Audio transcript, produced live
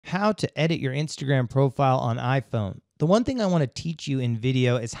how to edit your Instagram profile on iPhone. The one thing I want to teach you in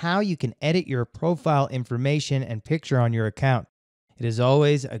video is how you can edit your profile information and picture on your account. It is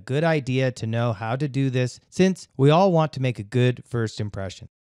always a good idea to know how to do this since we all want to make a good first impression.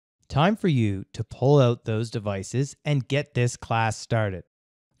 Time for you to pull out those devices and get this class started.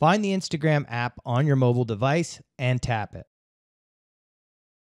 Find the Instagram app on your mobile device and tap it.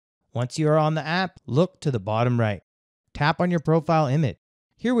 Once you are on the app, look to the bottom right. Tap on your profile image.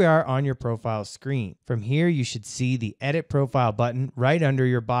 Here we are on your profile screen. From here, you should see the Edit Profile button right under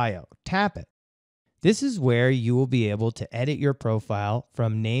your bio. Tap it. This is where you will be able to edit your profile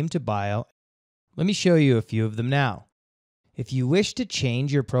from name to bio. Let me show you a few of them now. If you wish to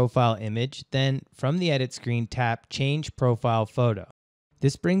change your profile image, then from the edit screen, tap Change Profile Photo.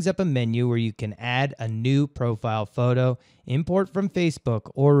 This brings up a menu where you can add a new profile photo, import from Facebook,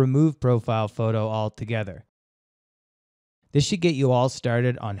 or remove profile photo altogether. This should get you all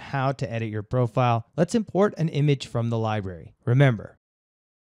started on how to edit your profile. Let's import an image from the library. Remember,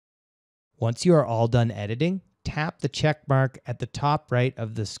 once you are all done editing, tap the check mark at the top right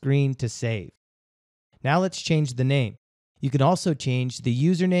of the screen to save. Now let's change the name. You can also change the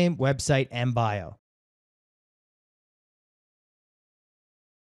username, website, and bio.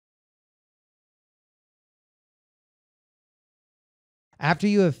 After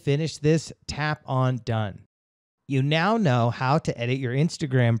you have finished this, tap on Done. You now know how to edit your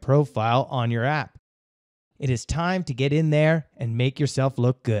Instagram profile on your app. It is time to get in there and make yourself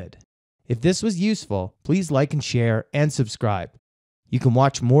look good. If this was useful, please like and share and subscribe. You can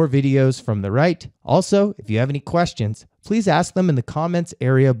watch more videos from the right. Also, if you have any questions, please ask them in the comments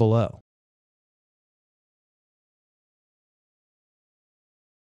area below.